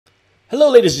Hello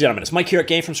ladies and gentlemen, it's Mike here at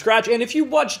Game From Scratch, and if you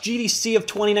watched GDC of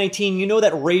 2019, you know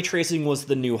that ray tracing was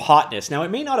the new hotness. Now, it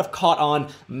may not have caught on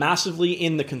massively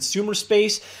in the consumer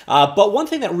space, but one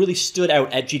thing that really stood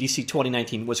out at GDC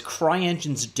 2019 was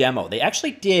Cryengine's demo. They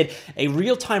actually did a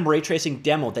real-time ray tracing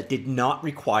demo that did not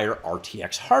require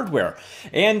RTX hardware,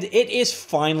 and it is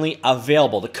finally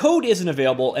available. The code isn't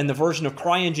available, and the version of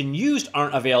Cryengine used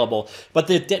aren't available, but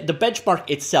the benchmark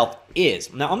itself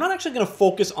is. Now, I'm not actually going to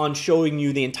focus on showing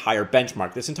you the entire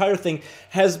benchmark. This entire thing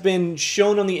has been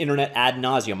shown on the internet ad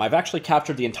nauseum. I've actually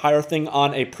captured the entire thing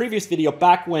on a previous video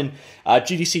back when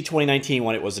GDC 2019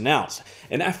 when it was announced.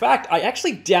 And in fact, I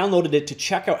actually downloaded it to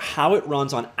check out how it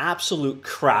runs on absolute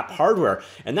crap hardware.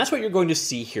 And that's what you're going to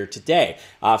see here today.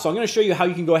 So I'm going to show you how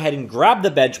you can go ahead and grab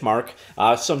the benchmark,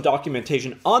 some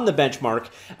documentation on the benchmark,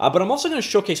 but I'm also going to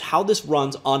showcase how this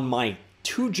runs on my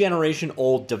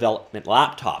 2-generation-old development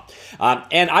laptop.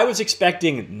 And I was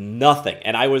expecting nothing,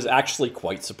 and I was actually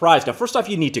quite surprised. Now, first off,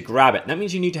 you need to grab it. And that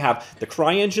means you need to have the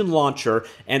Cryengine Launcher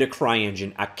and a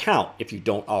Cryengine account if you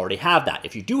don't already have that.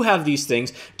 If you do have these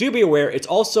things, do be aware it's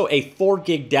also a 4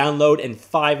 gig download and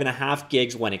 5.5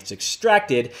 gigs when it's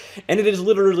extracted, and it is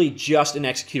literally just an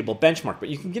executable benchmark. But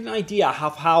you can get an idea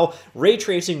of how ray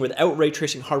tracing without ray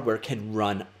tracing hardware can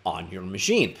run on your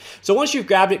machine. So once you've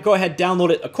grabbed it, go ahead,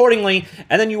 download it accordingly,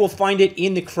 and then you will find it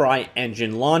in the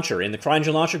Cryengine Launcher. In the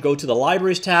Cryengine Launcher, go to the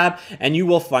Libraries tab, and you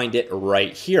will find it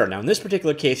right here. Now, in this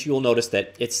particular case, you will notice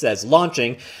that it says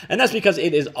launching, and that's because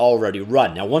it is already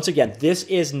run. Now, once again, this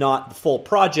is not the full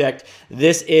project.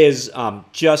 This is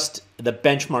just the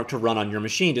benchmark to run on your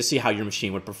machine to see how your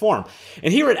machine would perform.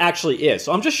 And here it actually is.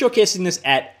 So I'm just showcasing this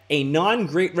at a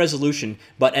non-great resolution,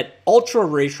 but at ultra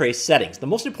ray trace settings. The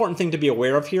most important thing to be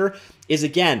aware of here is,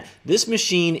 again, this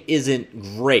machine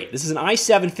isn't great. This is an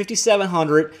i7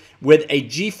 5700 with a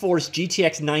GeForce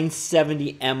GTX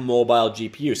 970M mobile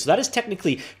GPU. So that is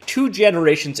technically 2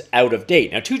 generations out of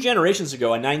date. Now, 2 generations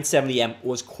ago, a 970M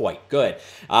was quite good.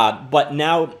 But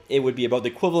now it would be about the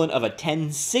equivalent of a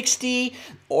 1060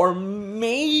 or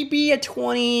maybe a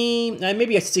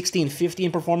 1650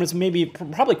 in performance,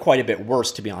 probably quite a bit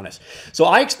worse, to be honest. So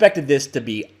I expected this to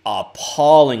be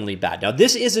appallingly bad. Now,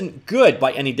 this isn't good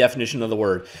by any definition of the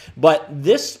word, but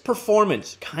this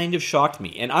performance kind of shocked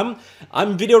me. And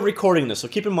I'm video recording this, so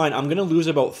keep in mind I'm going to lose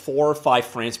about 4 or 5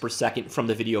 frames per second from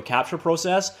the video capture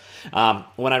process.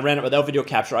 When I ran it without video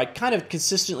capture, I kind of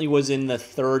consistently was in the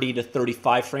 30 to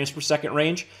 35 frames per second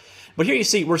range. But here you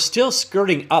see we're still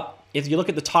skirting up. If you look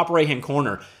at the top right-hand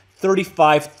corner,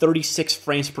 35, 36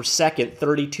 frames per second,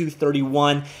 32,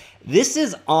 31. This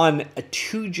is on a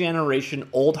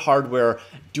 2-generation-old hardware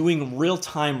doing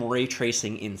real-time ray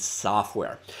tracing in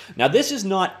software. Now, this is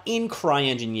not in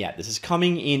Cryengine yet. This is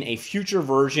coming in a future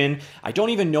version. I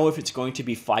don't even know if it's going to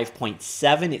be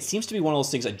 5.7. It seems to be one of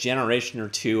those things a generation or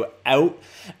two out.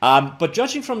 But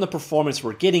judging from the performance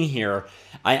we're getting here,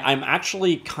 I'm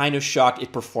actually kind of shocked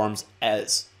it performs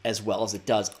as well as it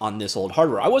does on this old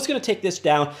hardware. I was going to take this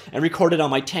down and record it on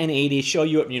my 1080, show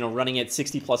you it, running at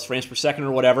 60 plus frames per second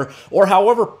or whatever, or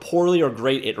however poorly or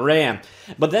great it ran.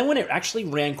 But then when it actually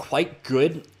ran quite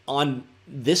good on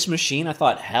this machine, I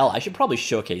thought, hell, I should probably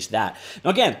showcase that. Now,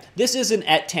 again, this isn't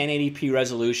at 1080p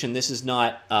resolution. This is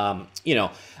not,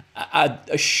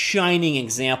 a shining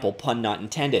example, pun not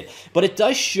intended. But it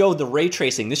does show the ray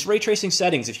tracing. This ray tracing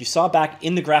settings, if you saw back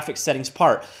in the graphics settings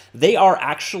part, they are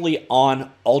actually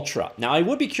on Ultra. Now, I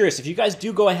would be curious, if you guys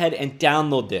do go ahead and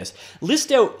download this,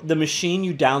 list out the machine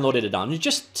you downloaded it on. You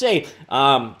just say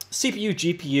CPU,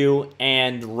 GPU,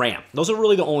 and RAM. Those are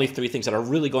really the only 3 things that are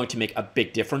really going to make a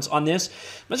big difference on this.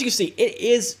 But as you can see, it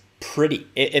is pretty.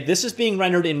 This is being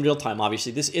rendered in real time,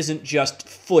 obviously. This isn't just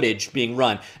footage being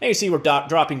run. And you see we're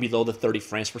dropping below the 30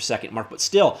 frames per second mark, but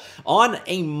still, on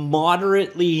a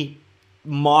moderately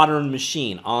modern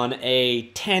machine, on a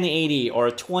 1080 or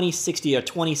a 2060 or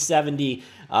 2070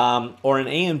 or an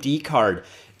AMD card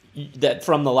that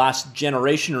from the last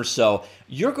generation or so,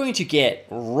 you're going to get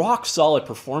rock solid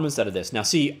performance out of this. Now,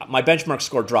 see, my benchmark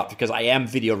score dropped because I am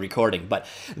video recording, but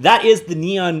that is the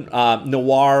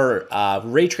Noir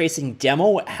ray tracing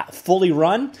demo fully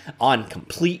run on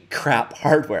complete crap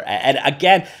hardware. And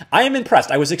again, I am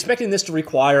impressed. I was expecting this to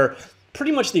require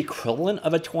pretty much the equivalent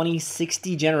of a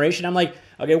 2060 generation. I'm like,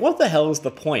 okay, what the hell is the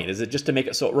point? Is it just to make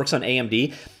it so it works on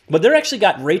AMD? But they're actually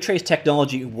got ray trace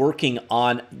technology working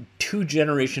on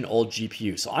 2-generation-old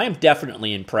GPUs. So I am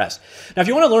definitely impressed. Now, if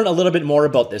you want to learn a little bit more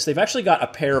about this, they've actually got a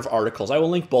pair of articles. I will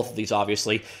link both of these,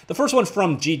 obviously. The first one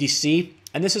from GDC,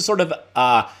 and this is sort of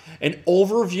an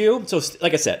overview. So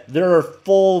like I said, there are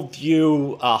full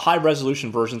view, high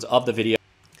resolution versions of the video.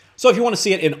 So if you want to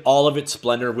see it in all of its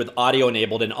splendor with audio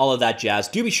enabled and all of that jazz,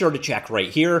 do be sure to check right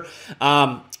here.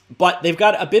 But they've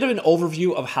got a bit of an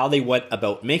overview of how they went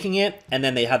about making it, and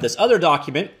then they have this other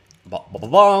document,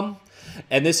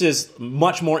 and this is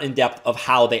much more in-depth of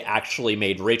how they actually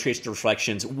made ray traced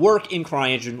reflections work in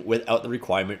CryEngine without the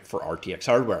requirement for RTX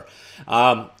hardware.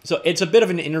 So it's a bit of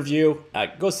an interview.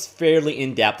 It goes fairly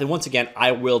in-depth, and once again,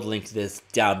 I will link this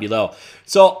down below.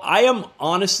 So I am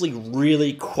honestly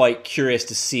really quite curious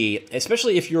to see,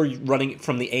 especially if you're running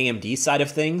from the AMD side of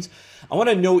things, I want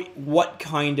to know what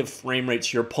kind of frame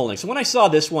rates you're pulling. So when I saw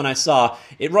this one, I saw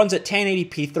it runs at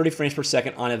 1080p, 30 frames per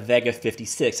second on a Vega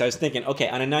 56. I was thinking, okay,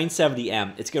 on a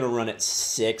 970M, it's going to run at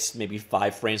 6, maybe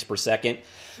 5 frames per second.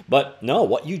 But no,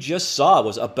 what you just saw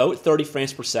was about 30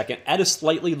 frames per second at a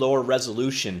slightly lower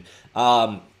resolution.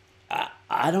 I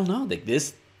don't know,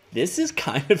 this is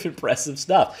kind of impressive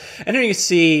stuff. And here you can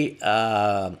see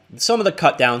some of the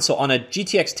cut down. So on a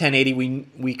GTX 1080,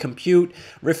 we compute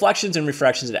reflections and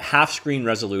refractions at half screen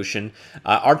resolution.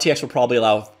 RTX will probably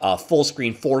allow full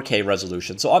screen 4K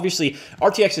resolution. So obviously,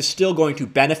 RTX is still going to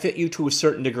benefit you to a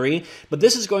certain degree, but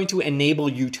this is going to enable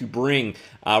you to bring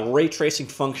ray tracing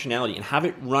functionality and have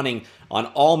it running on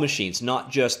all machines,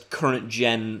 not just current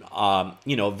gen,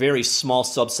 very small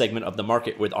subsegment of the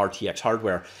market with RTX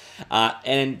hardware.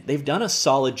 And they've done a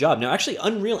solid job. Now, actually,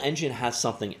 Unreal Engine has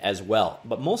something as well,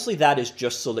 but mostly that is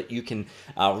just so that you can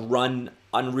run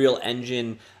Unreal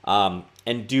Engine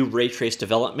and do ray trace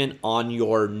development on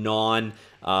your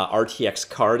non-RTX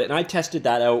card. And I tested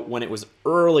that out when it was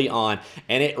early on,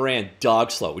 and it ran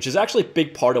dog slow, which is actually a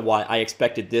big part of why I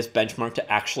expected this benchmark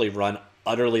to actually run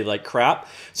utterly like crap.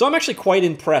 So I'm actually quite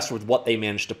impressed with what they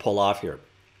managed to pull off here.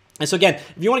 And so again,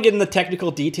 if you want to get into the technical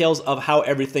details of how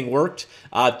everything worked,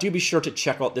 do be sure to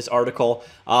check out this article.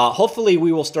 Hopefully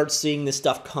we will start seeing this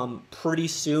stuff come pretty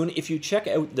soon. If you check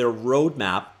out their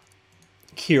roadmap,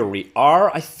 here we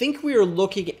are. I think we are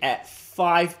looking at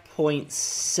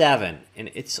 5.7,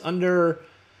 and it's under,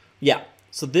 yeah.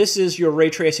 So this is your ray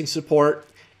tracing support,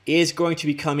 is going to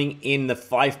be coming in the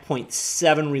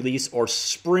 5.7 release or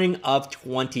spring of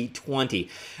 2020.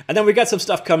 And then we got some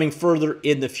stuff coming further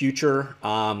in the future,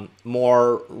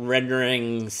 more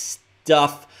rendering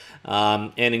stuff,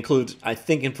 and includes, I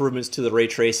think, improvements to the ray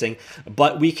tracing.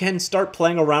 But we can start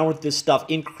playing around with this stuff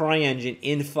in CryEngine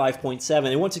in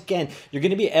 5.7. And once again, you're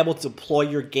going to be able to deploy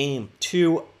your game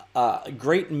to a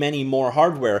great many more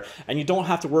hardware, and you don't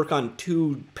have to work on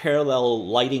 2 parallel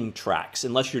lighting tracks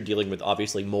unless you're dealing with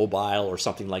obviously mobile or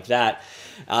something like that,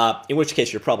 in which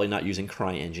case you're probably not using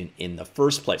CryEngine in the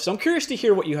first place. So I'm curious to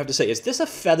hear what you have to say. Is this a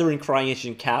feather in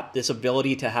CryEngine cap, this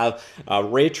ability to have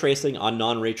ray tracing on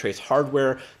non-ray trace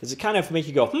hardware? Does it kind of make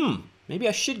you go, maybe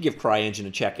I should give CryEngine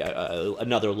a check,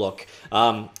 another look?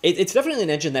 It's definitely an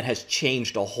engine that has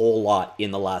changed a whole lot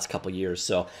in the last couple years.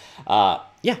 So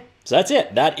yeah. So that's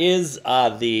it. That is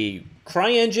the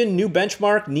CryEngine new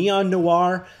benchmark, Neon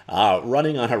Noir,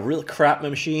 running on a real crap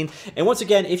machine. And once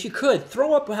again, if you could,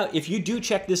 throw up, if you do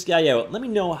check this guy out, let me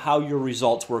know how your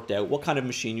results worked out, what kind of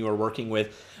machine you are working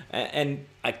with. And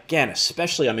again,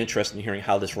 especially I'm interested in hearing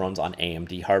how this runs on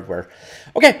AMD hardware.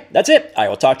 Okay, that's it. I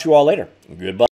will talk to you all later. Goodbye.